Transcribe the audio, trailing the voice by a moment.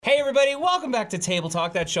Hey everybody, welcome back to Table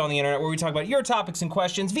Talk, that show on the internet where we talk about your topics and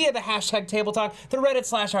questions via the hashtag Table Talk, the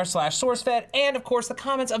Reddit/r/SourceFed, and of course the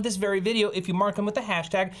comments of this very video if you mark them with the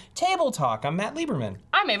hashtag Table Talk. I'm Matt Lieberman.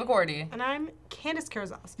 I'm Ava Gordy. And I'm Candace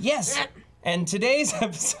Karazos. Yes. And today's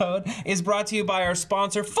episode is brought to you by our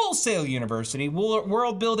sponsor, Full Sail University.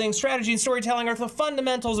 World building, strategy, and storytelling are the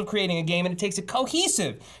fundamentals of creating a game, and it takes a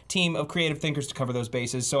cohesive team of creative thinkers to cover those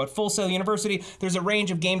bases. So at Full Sail University, there's a range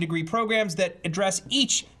of game degree programs that address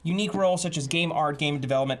each unique role, such as game art, game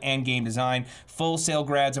development, and game design. Full Sail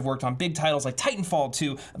grads have worked on big titles like Titanfall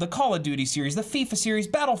 2, the Call of Duty series, the FIFA series,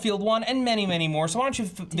 Battlefield 1, and many, many more. So why don't you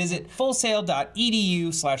visit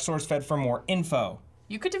fullsail.edu/sourcefed for more info.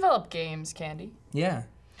 You could develop games, Candy. Yeah.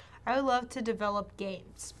 I would love to develop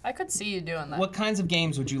games. I could see you doing that. What kinds of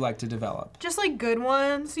games would you like to develop? Just like good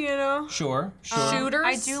ones, you know? Sure. Shooters?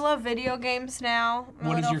 I do love video games now.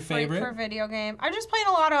 What is your favorite? For video game. I just played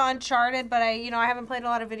a lot of Uncharted, but I haven't played a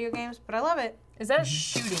lot of video games, but I love it. Is that a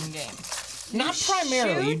shooting game? Not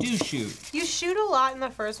primarily. You shoot? do shoot. You shoot a lot in the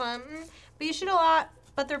first one, but you shoot a lot,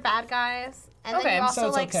 but they're bad guys. And Okay, then you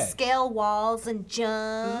also so it's okay. scale walls and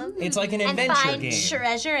jump. It's like an and adventure find game.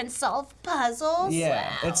 treasure and solve puzzles.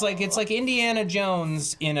 Yeah, it's like Indiana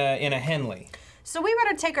Jones in a Henley. So we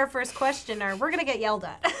better take our first question or we're gonna get yelled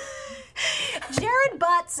at. Jared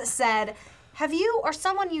Butts said, have you or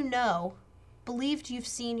someone you know believed you've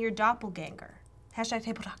seen your doppelganger? Hashtag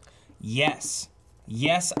Table Talk. Yes,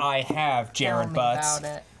 I have, Jared Tell me Butts.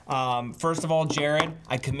 about it. First of all, Jared,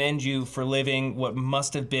 I commend you for living what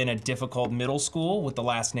must have been a difficult middle school with the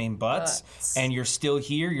last name Butts. And you're still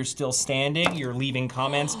here, you're still standing, you're leaving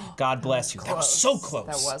comments. God bless you. That was so close.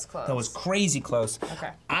 That was close. That was crazy close. Okay.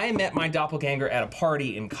 I met my doppelganger at a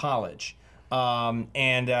party in college. I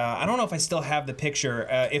don't know if I still have the picture.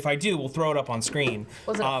 If I do, we'll throw it up on screen.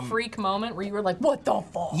 Was it a freak moment where you were like, what the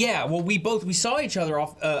fuck? Yeah, well, we saw each other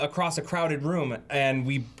across a crowded room, and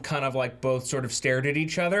we kind of like both sort of stared at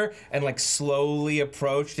each other and like slowly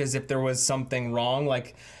approached as if there was something wrong.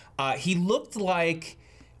 Like, he looked like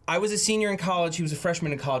I was a senior in college, he was a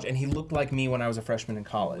freshman in college, and he looked like me when I was a freshman in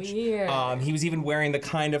college. Weird. He was even wearing the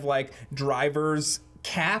kind of like driver's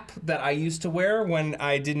cap that I used to wear when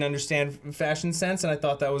I didn't understand fashion sense, and I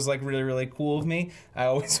thought that was like really, really cool of me. I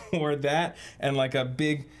always wore that, and like a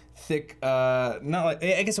big, thick, not like,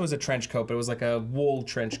 I guess it was a trench coat, but it was like a wool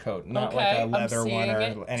trench coat, not like a leather one or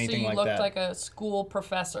anything like that. So you looked like a school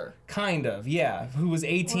professor. Kind of, yeah. Who was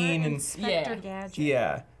 18 and Inspector Gadget.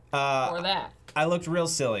 yeah. Or that. I looked real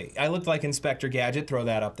silly. I looked like Inspector Gadget, throw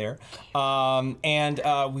that up there.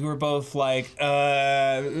 We were both like,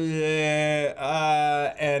 and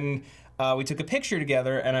we took a picture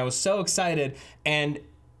together, and I was so excited. And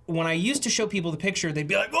when I used to show people the picture, they'd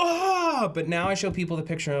be like, oh! But now I show people the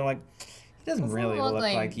picture, and they're like, he doesn't really look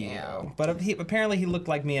like you. But apparently he looked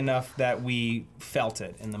like me enough that we felt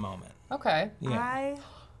it in the moment. Okay. Yeah.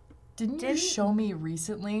 Didn't you show me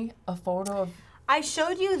recently a photo of... I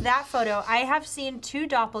showed you that photo. I have seen two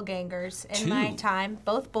doppelgangers in my time,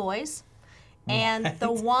 both boys. And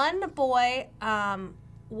the one boy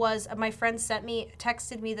was, my friend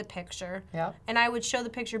texted me the picture. Yeah. And I would show the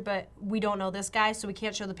picture, but we don't know this guy, so we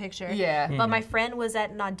can't show the picture. Yeah. But my friend was at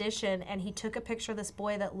an audition, and he took a picture of this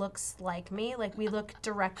boy that looks like me. Like, we look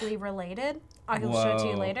directly related. I'll show it to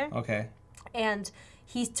you later. Okay. And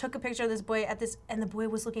he took a picture of this boy and the boy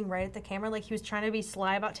was looking right at the camera, like he was trying to be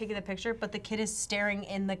sly about taking the picture, but the kid is staring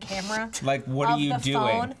in the camera. Like, what are you doing?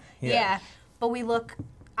 Phone. Yeah. But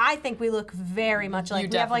I think we look very much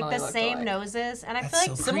like, we have like the same noses, and I feel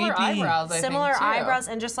like similar eyebrows, similar I think, too. eyebrows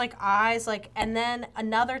and just like eyes, like, and then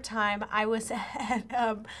another time I was at,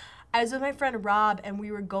 I was with my friend Rob, and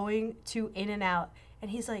we were going to In-N-Out,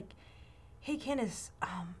 and he's like, hey Candace,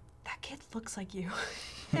 that kid looks like you.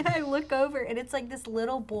 And I look over, and it's like this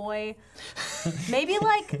little boy, maybe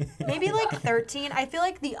like 13. I feel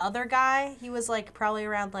like the other guy, he was like probably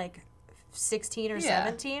around like 16 or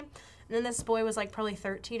 17. And then this boy was like probably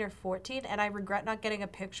 13 or 14, and I regret not getting a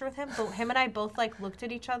picture with him. But him and I both like looked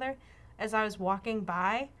at each other as I was walking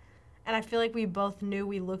by, and I feel like we both knew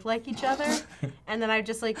we looked like each other. And then I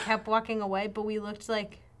just like kept walking away, but we looked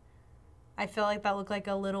like, I feel like that looked like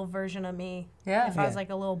a little version of me. Yeah. If I was like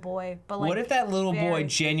a little boy. But like, what if that little boy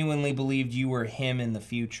genuinely believed you were him in the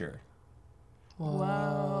future?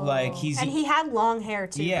 Whoa. Like And he had long hair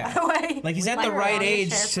too, by the way. Like he's at the right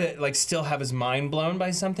age to like still have his mind blown by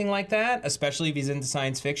something like that, especially if he's into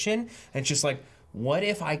science fiction. And it's just like, what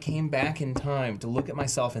if I came back in time to look at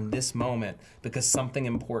myself in this moment because something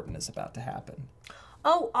important is about to happen?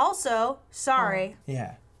 Oh, also, sorry.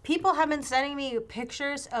 Yeah. people have been sending me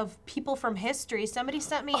pictures of people from history. Somebody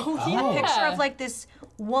sent me yeah. a picture of like this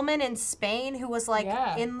woman in Spain who was like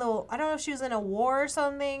Yeah. in the, I don't know if she was in a war or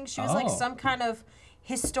something. She was like Oh. some kind of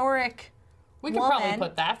historic We could probably woman.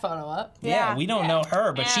 put that photo up. Yeah, we don't know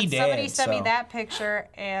her, but she And did. somebody sent me so- that picture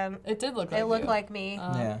and It did look like it looked you. like me.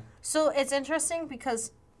 Yeah. So it's interesting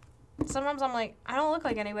because sometimes I'm like, I don't look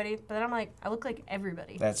like anybody, but then I'm like, I look like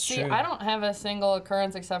everybody. That's See, true. I don't have a single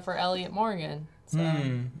occurrence except for Elliot Morgan. So.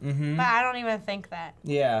 But I don't even think that.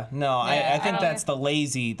 Yeah, no, Yeah, I think I don't- that's the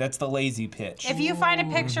lazy pitch. If you find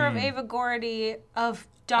a picture Mm-hmm. of Ava Gordy of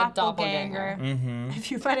Doppelganger, doppelganger.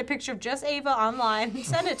 if you find a picture of just Ava online,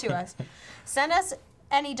 send it to us. Send us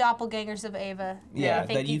any doppelgangers of Ava Yeah, you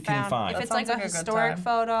think that you can find. If That it's like sounds a like a good historic time.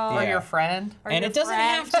 photo. Or Yeah. your friend. Or And your it doesn't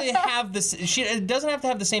friend. have to have this. It doesn't have to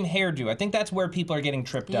have the same hairdo. I think that's where people are getting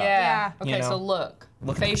tripped up. Yeah. Okay, You know? so look.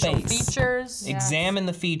 Look at the Facial face. features. Yeah. Examine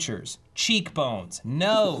the features: cheekbones,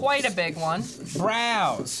 nose, Quite a big one.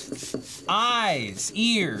 brows, eyes,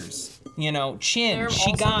 ears. You know, chin. They're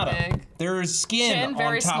She also got 'em. big. There's skin Chin, on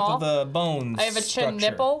very top small. of the bones. I have a chin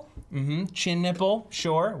structure. nipple. Chin nipple.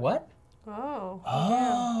 Sure. What? Oh.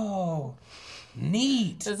 Oh,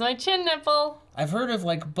 neat. This is my chin nipple. I've heard of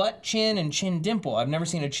like butt chin and chin dimple. I've never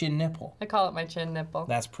seen a chin nipple. I call it my chin nipple.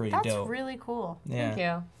 That's pretty That's dope. really cool. Yeah. Thank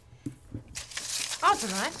you.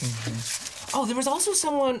 Awesome, right? Oh, there was also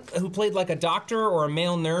someone who played like a doctor or a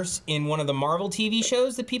male nurse in one of the Marvel TV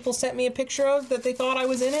shows that people sent me a picture of that they thought I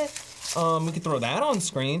was in it. We could throw that on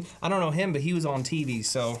screen. I don't know him, but he was on TV,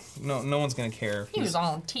 so no one's gonna care. He was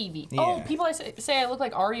on TV. Yeah. Oh, people say I look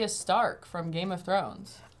like Arya Stark from Game of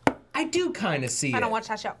Thrones. I do kind of see it. I don't watch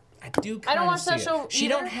that show. I do. Kinda don't watch see that it. show She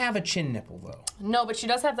either. don't have a chin nipple though. No, but she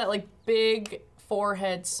does have that like big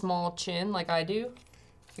forehead, small chin like I do.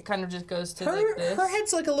 It kind of just goes to like this. Her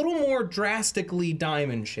head's like a little more drastically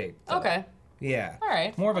diamond shaped. though. Okay. Yeah. All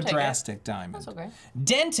right, More of I'll a take it. drastic diamond. That's okay.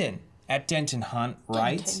 Denton at Denton Hunt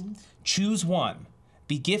writes, choose one.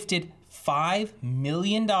 Be gifted $5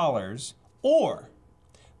 million or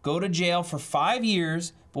go to jail for 5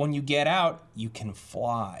 years, but when you get out, you can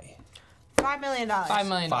fly. $5 million. $5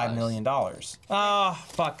 million. $5 million. Ah,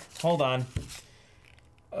 fuck. Hold on.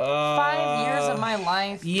 5 years of my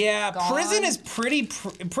life. Yeah, gone. prison is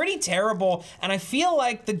pretty terrible, and I feel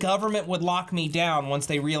like the government would lock me down once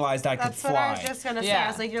they realized I That's could what I fly. was just gonna say. Yeah. I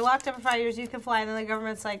was like, you're locked up for 5 years, you can fly, and then the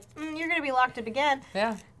government's like, you're gonna be locked up again.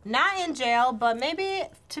 Yeah. Not in jail, but maybe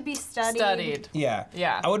to be studied. Yeah.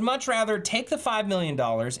 Yeah. I would much rather take the $5 million,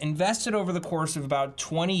 invest it over the course of about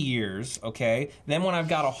 20 years, okay? Then when I've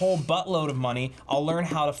got a whole buttload of money, I'll learn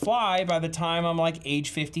how to fly by the time I'm like age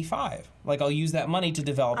 55. Like I'll use that money to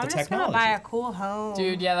develop I'm the just technology. gonna buy a cool home.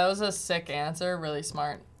 Dude, yeah, that was a sick answer. Really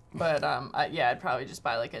smart. But I'd probably just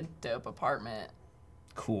buy like a dope apartment.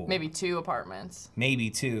 Cool. Maybe 2 apartments. Maybe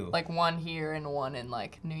 2. Like one here and one in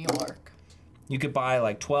like New York. You could buy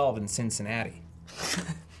like 12 in Cincinnati.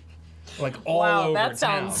 Like all Wow, over that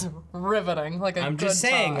town. sounds riveting. Like a I'm good just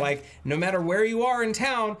saying, time. like, no matter where you are in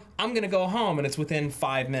town, I'm gonna go home and it's within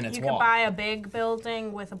 5 minutes You walk. could buy a big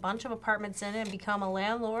building with a bunch of apartments in it and become a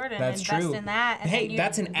landlord and That's invest true. in that. And Hey, then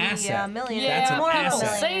that's an you'd be asset. A millionaire. yeah, That's an More of a asset.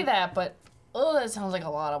 people say millionaire. that, but that sounds like a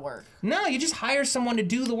lot of work. No, you just hire someone to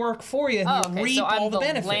do the work for you and Oh, you okay, reap so I'm all the the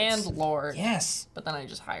benefits. landlord. Yes. But then I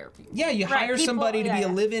just hire people. Yeah, you Right, hire people- somebody to be yeah, a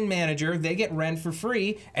yeah. live-in manager, they get rent for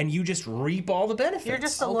free, and you just reap all the benefits. You're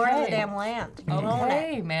just the lord of the Okay. damn land. You own it.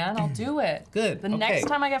 Okay, man, I'll do it. Good, The okay. next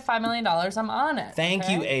time I get $5 million, I'm on it. Thank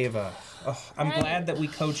you, okay? Ava. Ugh, I'm Right. glad that we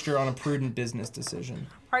coached her on a prudent business decision.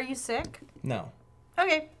 Are you sick? No.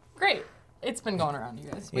 Okay. Great. It's been going around, you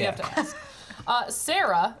guys. We Yeah. have to ask.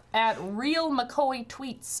 Sarah at Real McCoy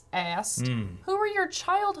Tweets asks, who were your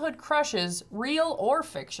childhood crushes, real or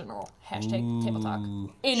fictional? Hashtag table talk.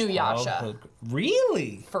 Inuyasha. Childhood-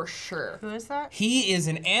 Really? For sure. Who is that? He is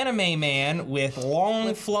an anime man with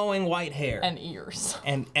long flowing white hair. And ears.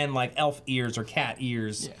 And like elf ears or cat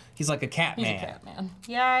ears. Yeah. He's like a cat He's man. a cat man.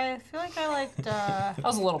 Yeah, I feel like I liked. That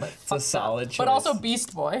was a little bit It's a solid choice. But also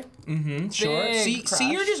Beast Boy. Sure. Big See, crush.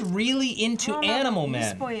 you're just really into I don't know who animal Beast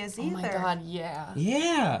men. Boy is Oh either. my god, yeah.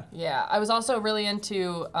 Yeah. Yeah. I was also really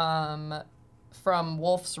into from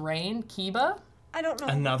Wolf's Rain, Kiba. I don't know.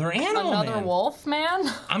 Another animal Another man. wolf man.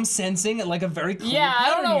 I'm sensing like a very clear Yeah, I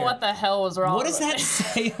don't pattern know here. what the hell was wrong What does with that me.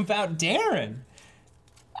 say about Darren?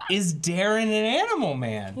 Is Darren an animal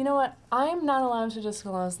man? You know what? I'm not allowed to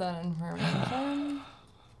disclose that information.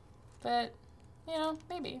 But,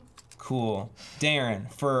 maybe. Cool.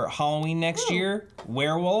 Darren, for Halloween next year,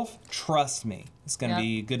 werewolf, trust me. It's going to Yeah.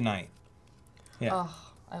 be a good night. Yeah. Oh,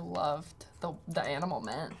 I loved the animal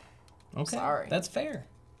men. okay. sorry. That's fair.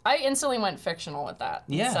 I instantly went fictional with that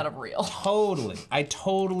instead of real. Totally. I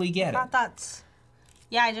totally get it. Thought that's.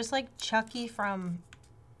 Yeah, I just like Chucky from.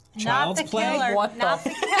 Child's not the Play? killer. What not the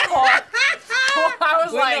the killer. I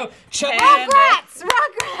was Wait, like, no, Chucky,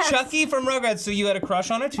 Rugrats. Chucky from Rugrats. So you had a crush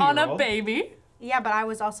on a 2-year-old. on a baby. Yeah, but I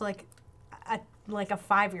was also like a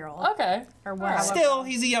 5-year-old Okay. or whatever. Still,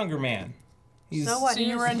 he's a younger man. He's, So what? So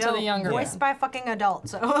you were He's into dope. the younger voiced man. by a fucking adult.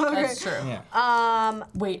 So That's true. Yeah.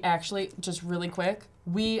 Wait, actually, just really quick,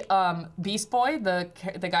 we Beast Boy, the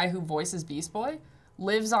guy who voices Beast Boy,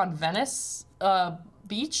 lives on Venice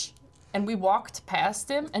Beach, and we walked past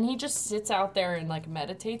him, and he just sits out there and like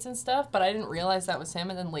meditates and stuff. But I didn't realize that was him,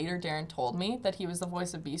 and then later Darren told me that he was the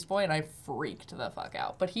voice of Beast Boy, and I freaked the fuck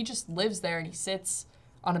out. But he just lives there, and he sits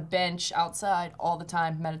on a bench outside all the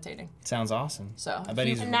time meditating. Sounds awesome. So, I bet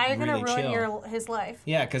he's and now you're really gonna ruin chill. his life.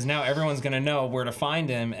 Yeah, because now everyone's gonna know where to find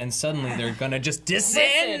him, and suddenly they're gonna just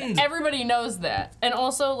descend. Listen, everybody knows that, and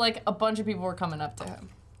also like a bunch of people were coming up to him.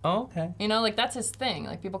 Oh, okay. You know, like that's his thing.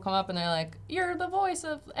 Like people come up and they're like, "You're the voice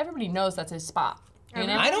of." Everybody knows that's his spot. You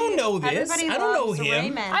know? I don't know this. Everybody I don't know loves him.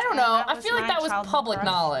 Raymond, I don't and know. that I feel like my that was childhood public crush.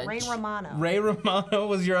 knowledge. Ray Romano. Ray Romano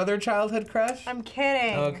was your other childhood crush? I'm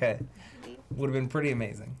kidding. Okay. Would have been pretty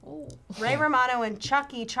amazing. Ray Romano and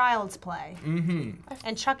Chucky Child's Play. Mm-hmm.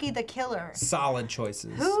 And Chucky the Killer. Solid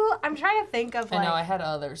choices. Who I'm trying to think of I like know I had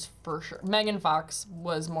others for sure. Megan Fox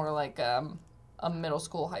was more like a middle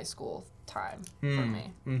school, high school time for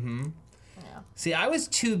me. Mm-hmm. Yeah. See, I was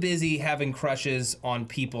too busy having crushes on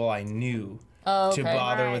people I knew Oh, to okay.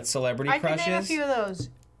 bother Right. with celebrity I can crushes. name a few of those.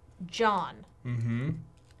 John. Mm-hmm.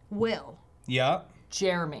 Will. Yep.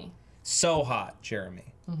 Jeremy. So hot,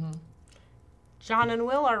 Jeremy. John and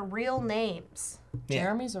Will are real names. Yeah.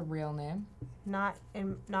 Jeremy's a real name. Not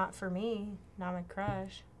for me. Not my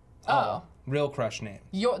crush. Oh. Real crush name.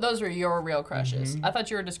 Those were your real crushes. Mm-hmm. I thought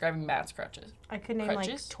you were describing Matt's crushes. I could name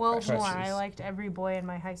Crutches? like 12 more. Crutches. I liked every boy in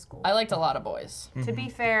my high school. I liked a lot of boys. To be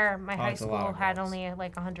fair, my high liked a lot school of had girls. only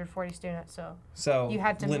like 140 students, so So you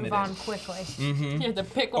had to limited. move on quickly. You had to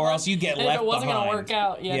pick one. Or else you get and left if it wasn't behind. gonna work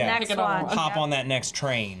out, you had Yeah. to pick Next another one. one. Hop on that next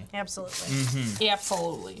train. Absolutely.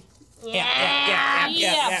 Absolutely. Absolutely.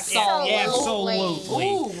 Ooh,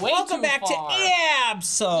 way Welcome too back far. to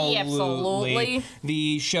Absolutely,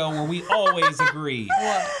 the show where we always agree.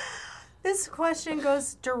 What? This question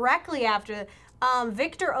goes directly after.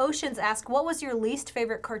 Victor Oceans asked, "What was your least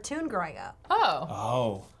favorite cartoon growing up?"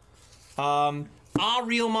 Oh.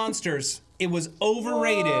 Real Monsters. It was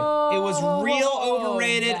overrated. It was real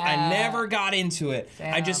overrated. I Matt. never got into it.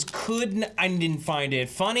 I just couldn't. I didn't find it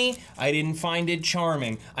funny. I didn't find it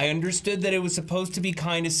charming. I understood that it was supposed to be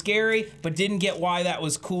kind of scary, but didn't get why that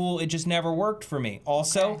was cool. It just never worked for me.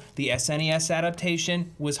 Also, the SNES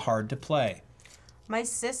adaptation was hard to play. My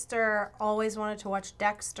sister always wanted to watch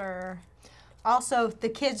Dexter. Also, the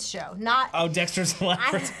kids show. Not Oh, Dexter's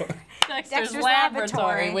Laboratory. Dexter's Laboratory.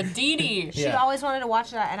 Laboratory with Dee Dee. she Yeah. always wanted to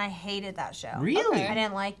watch that, and I hated that show. Really? I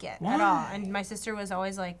didn't like it at all. And my sister was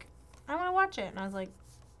always like, "I want to watch it," and I was like,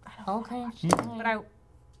 Okay. "But I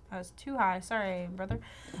was too high. Sorry, brother."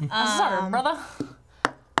 Sorry, brother.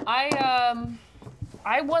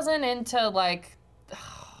 I wasn't into like.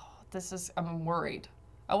 I'm worried.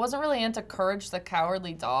 I wasn't really into Courage the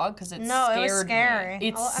Cowardly Dog because it No, scared it was scary. me.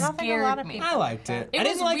 It I don't think a lot of scared me. people- I liked it. It I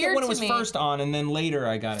didn't was like it weird when it to was me. first on, and then later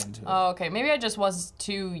I got into it. Oh, okay. Maybe I just was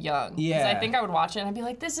too young. 'Cause Yeah. I think I would watch it and I'd be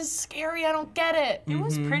like, this is scary. I don't get it. It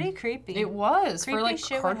was pretty creepy. It was for Creepy like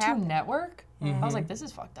shit would Cartoon happen. Network. I was like, this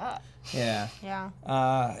is fucked up. Yeah. Yeah.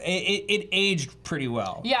 It aged pretty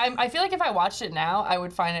well. Yeah, I feel like if I watched it now, I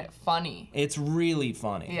would find it funny. It's really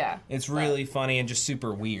funny. Yeah. It's really funny and just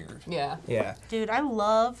super weird. Yeah. Yeah. Dude, I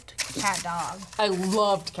loved Cat Dog. I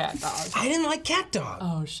loved Cat Dog. I didn't like Cat Dog.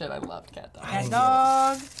 Oh shit, I loved Cat Dog. Cat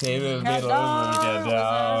Dog. Cat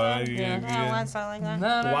Dog. Yeah. One song like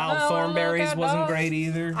that. Wild Thornberries wasn't great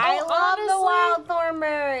either. I love the honestly, Wild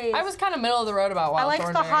Thornberries. I was kind of middle of the road about Wild I liked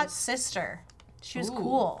the Thornberries. hot sister. She was Ooh.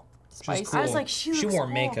 cool. Spicy. Cool. I was like, she She looks wore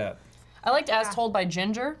cool. makeup. I liked As Told by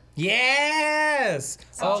Ginger. Yes.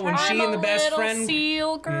 Oh, when she and the best I'm a friend. little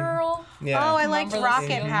seal girl. Yeah. Oh, I liked Remember the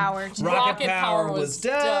Rocket scene? Power too. Rocket Power was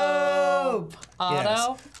dope.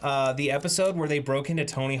 Otto. Yes. The episode where they broke into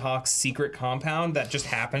Tony Hawk's secret compound that just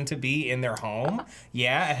happened to be in their home.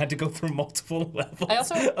 Yeah, I had to go through multiple levels I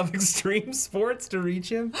also- of extreme sports to reach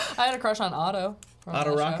him. I had a crush on Otto. from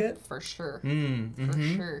Otto that show. Rocket? For sure. Mm-hmm. For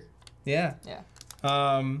sure. Yeah. Yeah.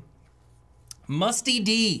 Musty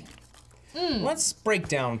D. Let's break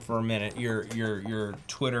down for a minute your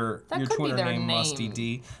Twitter That your could be Twitter their name, Musty name.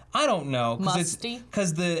 D. I don't know Musty?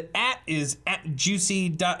 because the is at Juicy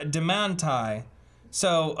Demanti.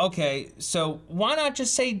 So okay, so why not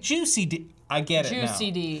just say Juicy D? I get it now.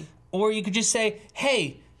 Juicy D. Or you could just say,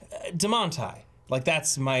 hey, DeMonti. Like,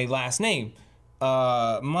 that's my last name.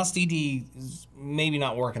 Musty D is maybe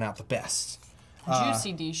not working out the best.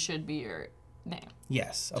 Juicy D should be your name.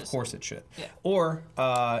 Yes, of course it should. Yeah. Or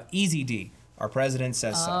Easy D. Our president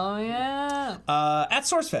says so. Oh, yeah. At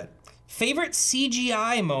SourceFed, favorite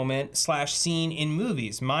CGI moment / scene in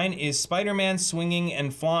movies. Mine is Spider-Man swinging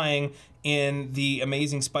and flying in The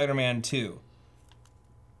Amazing Spider-Man 2.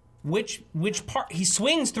 Which part? He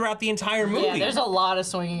swings throughout the entire movie. Yeah, there's a lot of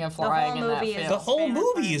swinging and flying in that movie film. is the whole favorite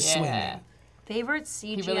movie part. is Yeah. swinging. Favorite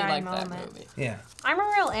He CGI really liked moment. that movie. Yeah, I'm a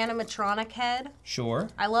real animatronic head. sure.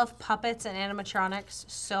 I love puppets and animatronics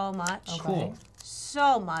so much. Cool.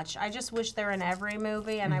 So much. I just wish they were in every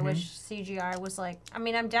movie, and I wish CGI was like. I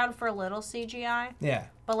mean, I'm down for a little CGI, Yeah.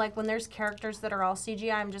 but like when there's characters that are all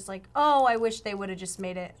CGI, I'm just like, oh, I wish they would have just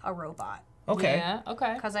made it a robot. Okay. Yeah,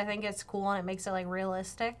 okay. Because I think it's cool and it makes it like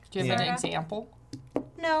realistic. Do you have Yeah. an example?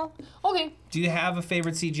 No. Okay. Do you have a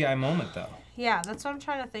favorite CGI moment, though? Yeah, that's what I'm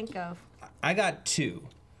trying to think of. I got 2,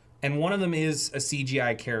 and one of them is a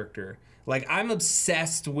CGI character. Like, I'm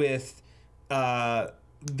obsessed with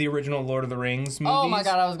the original Lord of the Rings movies. Oh my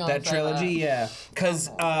God, I was gonna that say trilogy, that. yeah. Because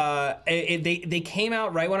they came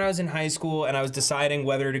out right when I was in high school, and I was deciding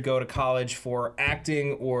whether to go to college for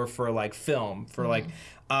acting or for like film, for like.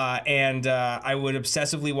 And I would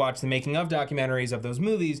obsessively watch the making of documentaries of those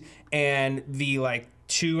movies, and the like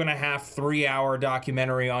 2.5, 3 hour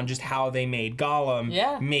documentary on just how they made Gollum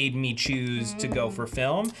Yeah. made me choose to go for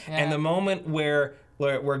film. Yeah. And the moment where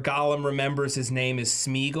Gollum remembers his name is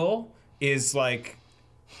Smeagol is like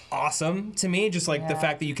awesome to me. Just like the Yeah.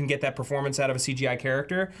 fact that you can get that performance out of a CGI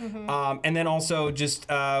character. And then also just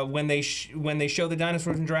when they show the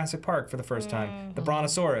dinosaurs in Jurassic Park for the first time, the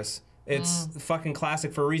Brontosaurus. It's fucking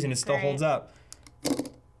classic for a reason. It still Great. holds up.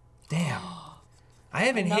 Damn. I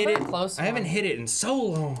haven't hit Another it. close I haven't one. hit it in so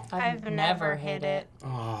long. I've never hit it.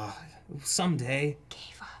 Oh, someday.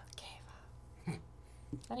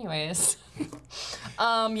 Anyways.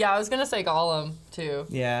 Yeah, I was gonna say Gollum too.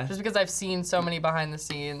 Yeah. Just because I've seen so many behind the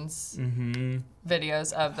scenes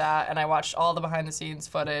videos of that, and I watched all the behind the scenes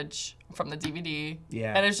footage from the DVD.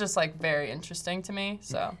 Yeah. And it's just like very interesting to me.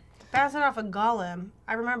 So Bouncing off of Gollum,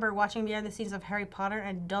 I remember watching behind the scenes of Harry Potter,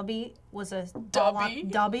 and Dobby was a ball on, Dobby.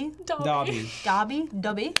 Dobby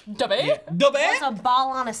Dobby? was a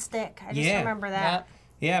ball on a stick. I just Yeah. remember Yeah. that.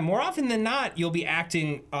 Yeah, more often than not, you'll be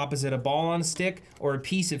acting opposite a ball on a stick or a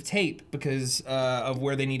piece of tape because of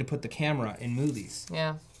where they need to put the camera in movies.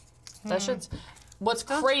 Yeah. That shit's. What's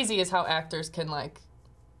crazy is how actors can like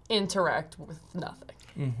interact with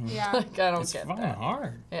nothing. Yeah. Like I don't It's get fucking that.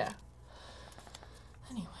 hard. Yeah.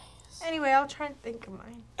 Anyways. Anyway, I'll try and think of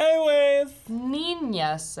mine. Anyways.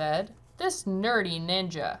 Nina said, "This nerdy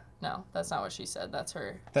ninja." No, that's not what she said. That's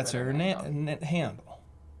her. That's Twitter her handle. handle.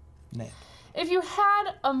 If you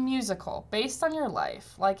had a musical based on your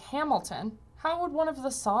life, like Hamilton, how would one of the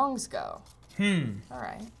songs go? All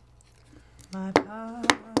right. My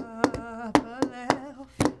papa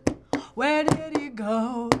left. Where did he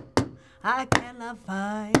go? I cannot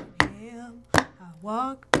find him. I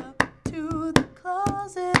walked up to the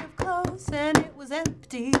closet of clothes and it was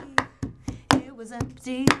empty. It was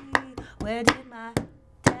empty. Where did my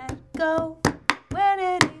dad go? Where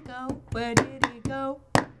did he go? Where did he go?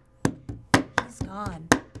 He's gone.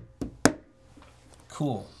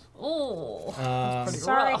 Cool. Oh. Pretty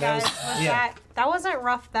Sorry, rough. guys. yeah. That wasn't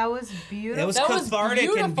rough. That was beautiful. It was That was cathartic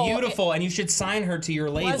and beautiful. beautiful, and you should sign her to your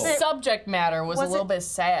label. The subject matter was a was little it- bit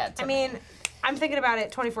sad. To I me. mean, I'm thinking about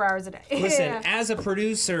it 24 hours a day. Listen, as a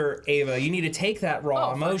producer, Ava, you need to take that raw Oh,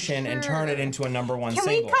 for emotion and turn it into a number one Can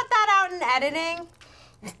single. we cut that out in editing?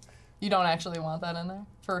 You don't actually want that in there,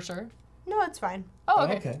 for sure. No, it's fine. Oh,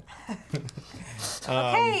 okay. Okay.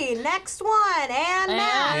 Okay, next one. And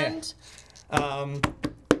Matt. And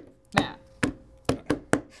Matt.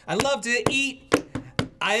 I love to eat.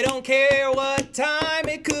 I don't care what time.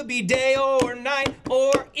 It could be day or night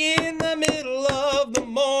or in the middle of the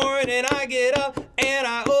morning. I get up and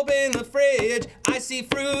I open the fridge. I see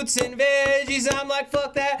fruits and veggies. I'm like,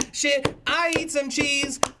 fuck that shit. I eat some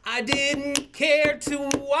cheese. I didn't care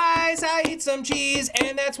twice. I eat some cheese,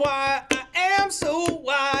 and that's why I am so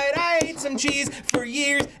white. I ate some cheese for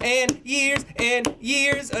years and years and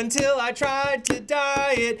years until I tried to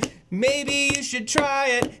diet. Maybe you should try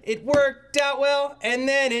it. It worked out well, and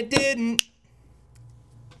then it didn't.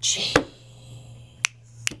 Cheese.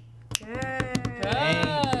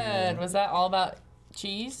 Good. Was that all about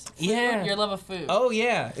cheese? Food? Yeah. Your love of food. Oh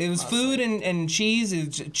yeah, it was food and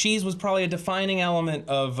cheese. Cheese was probably a defining element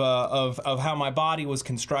of how my body was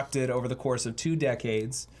constructed over the course of 2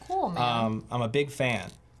 decades. Cool, man. I'm a big fan.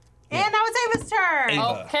 And now it's Ava's turn.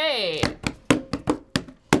 Ava. Okay.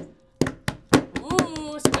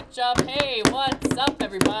 Ooh, switch up. Hey, what's up,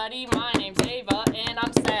 everybody? My name's Ava, and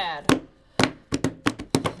I'm sad.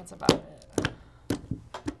 That's about it.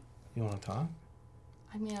 You want to talk?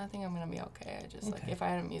 I mean, I think I'm gonna be okay. I just like if I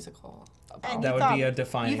had a musical. And That you would be a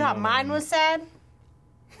defining You thought moment. mine was sad?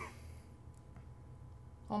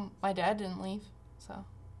 My dad didn't leave, so.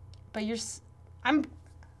 But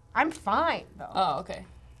I'm fine though. Oh, okay.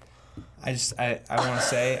 I want to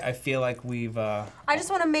say, I feel like we've, I just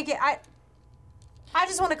want to make it. I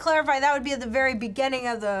just want to clarify that would be at the very beginning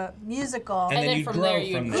of the musical. and then then you from grow there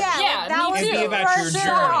you- from yeah, there. Yeah, like, that me was too. It'd be the about your first journey.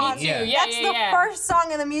 song. Yeah. Yeah, That's the yeah. first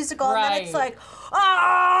song in the musical, and then it's Right. like,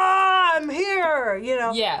 I'm here, you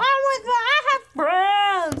know. Yeah. I have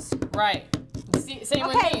friends. Right. Same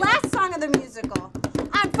with Okay, me. last song of the musical.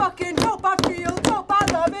 I'm fucking dope, I feel dope, I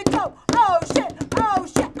love it dope. Oh shit,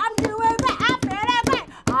 I'm doing it, I feel it.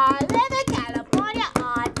 I live in California,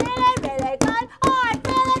 I'm feeling really good. Oh, I'm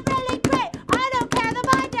feeling really great. I don't care that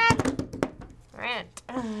my dad. Rant.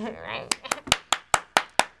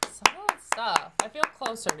 Solid stuff. I feel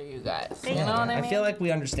closer to you guys. You know what I mean? I feel like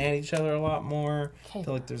we understand each other a lot more. I Okay.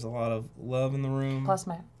 feel like there's a lot of love in the room. Plus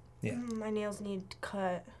Matt. My nails need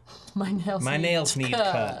cut. My nails. My nails need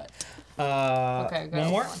cut. Okay, go one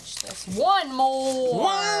more? watch this. One more.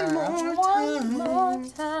 One more One more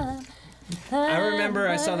time. I remember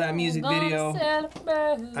I saw that music video.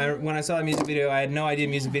 When I saw that music video, I had no idea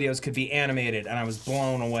music videos could be animated, and I was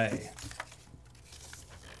blown away.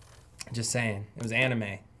 Just saying. It was anime.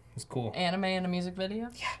 It was cool. Anime in a music video?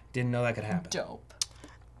 Yeah, didn't know that could happen. Dope.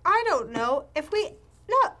 I don't know if we.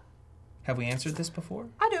 No, Have we answered this before?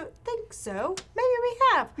 I don't think so. Maybe we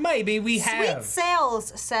have. Maybe we Sweet have.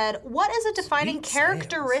 Sales said, "What is a defining Sweet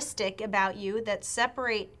characteristic about you that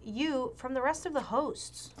separate you from the rest of the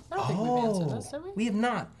hosts?" I don't think we've answered this, have we? We have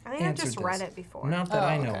not I think I answered just this. read it before. Not that Oh,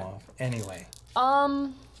 I know okay. of. Anyway.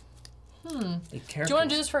 Do you want to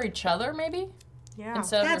do this for each other, maybe? Yeah.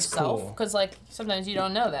 Instead of That's yourself? cool. Because, like, sometimes you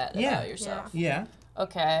don't know that Yeah. about yourself. Yeah.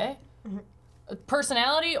 Okay.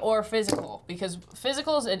 Personality or physical? Because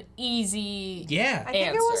physical is an easy Yeah. I think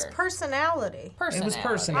it was answer. personality. personality. It was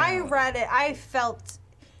personality. I read it. I felt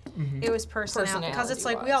it was personality because it's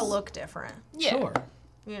like we all Personality-wise. look different. Yeah. Sure.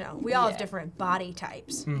 You know, we all have Yeah. different body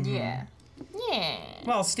types. Yeah. Yeah.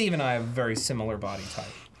 Well, Steve and I have a very similar body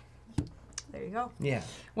type. There you go. Yeah.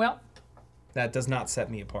 Well, That does not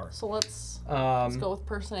set me apart. so let's Um, go with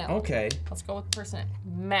personality. okay. Let's go with personality.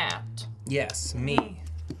 Matt. Yes, me.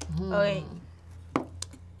 Oh, wait.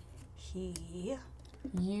 He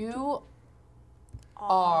You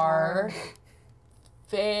are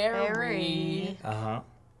very very Uh-huh.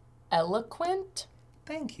 eloquent.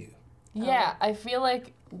 Thank you. Yeah, I feel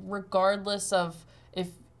like regardless of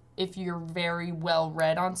if you're very well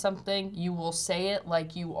read on something, you will say it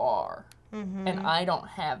like you are. And I don't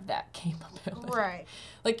have that capability. right.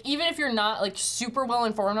 Like, even if you're not, like, super well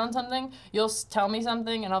informed on something, you'll tell me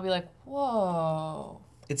something and I'll be like, whoa.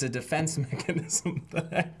 It's a defense mechanism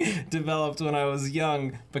that I developed when I was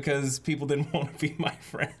young because people didn't want to be my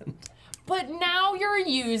friend. But now you're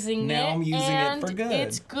using it. Now I'm using it and for good.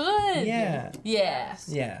 It's good. Yeah. Yes.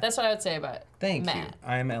 Yeah. That's what I would say about it. Thank Matt. you.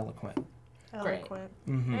 I am eloquent. Great. Eloquent.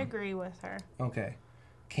 Mm-hmm. I agree with her. Okay.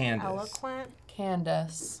 Candace Eloquent.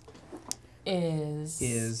 Candace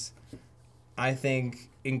is, I think,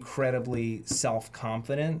 incredibly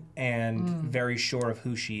self-confident and very sure of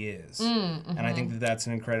who she is. And I think that that's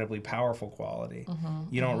an incredibly powerful quality.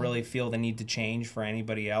 You don't really feel the need to change for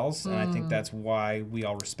anybody else, and I think that's why we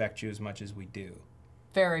all respect you as much as we do.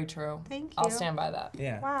 Very true. Thank I'll you. stand by that.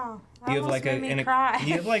 Yeah. Wow. That You have almost like made me cry.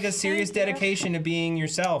 you have like a serious Thank you. dedication to being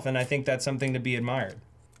yourself, and I think that's something to be admired.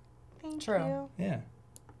 Thank True. you. Yeah.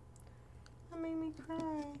 That made me cry.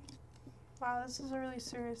 Wow, this is a really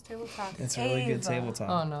serious table talk. It's a really good Ava. table talk.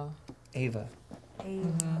 Oh, no. Ava.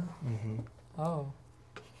 Ava. Oh.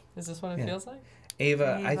 Is this what it Yeah. feels like?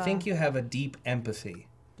 Ava, I Ava. think you have a deep empathy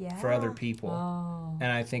Yeah. for other people. Oh.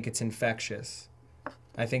 And I think it's infectious.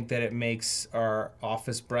 I think that it makes our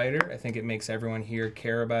office brighter. I think it makes everyone here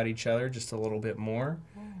care about each other just a little bit more.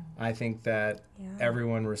 I think that Yeah.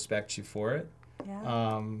 everyone respects you for it.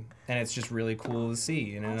 Yeah. And it's just really cool to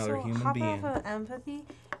see in another Also, human hop being. off of empathy.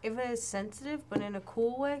 Ava is sensitive, but in a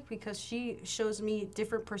cool way, because she shows me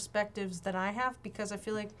different perspectives than I have, because I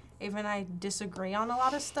feel like Ava and I disagree on a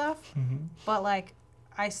lot of stuff. Mm-hmm. But, like,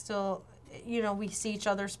 I still, you know, we see each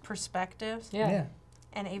other's perspectives. Yeah. Yeah.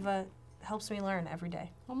 And Ava helps me learn every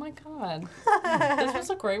day. Oh my God. This was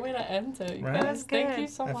a great way to end it. You Right? guys, thank you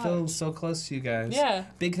Good. so I much. feel so close to you guys. Yeah.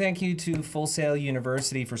 Big thank you to Full Sail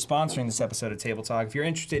University for sponsoring this episode of Table Talk. If you're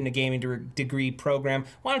interested in a gaming degree program,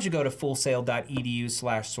 why don't you go to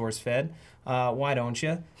fullsail.edu/sourcefed? Why don't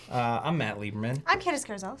you? I'm Matt Lieberman. I'm Candace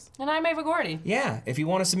Carzels. And I'm Ava Gordy. Yeah, if you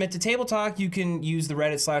want to submit to Table Talk, you can use the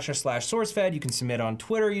Reddit /r/SourceFed. You can submit on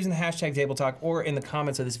Twitter using the hashtag Table Talk or in the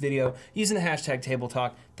comments of this video using the hashtag Table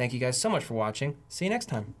Talk. Thank you guys so much for watching. See you next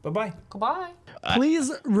time. Bye-bye. Goodbye.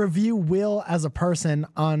 Please review Will as a person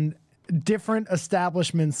on different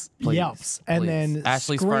establishments Yelps, and then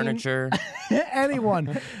Ashley's screen Furniture.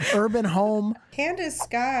 anyone, Urban Home. Candace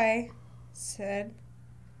Sky said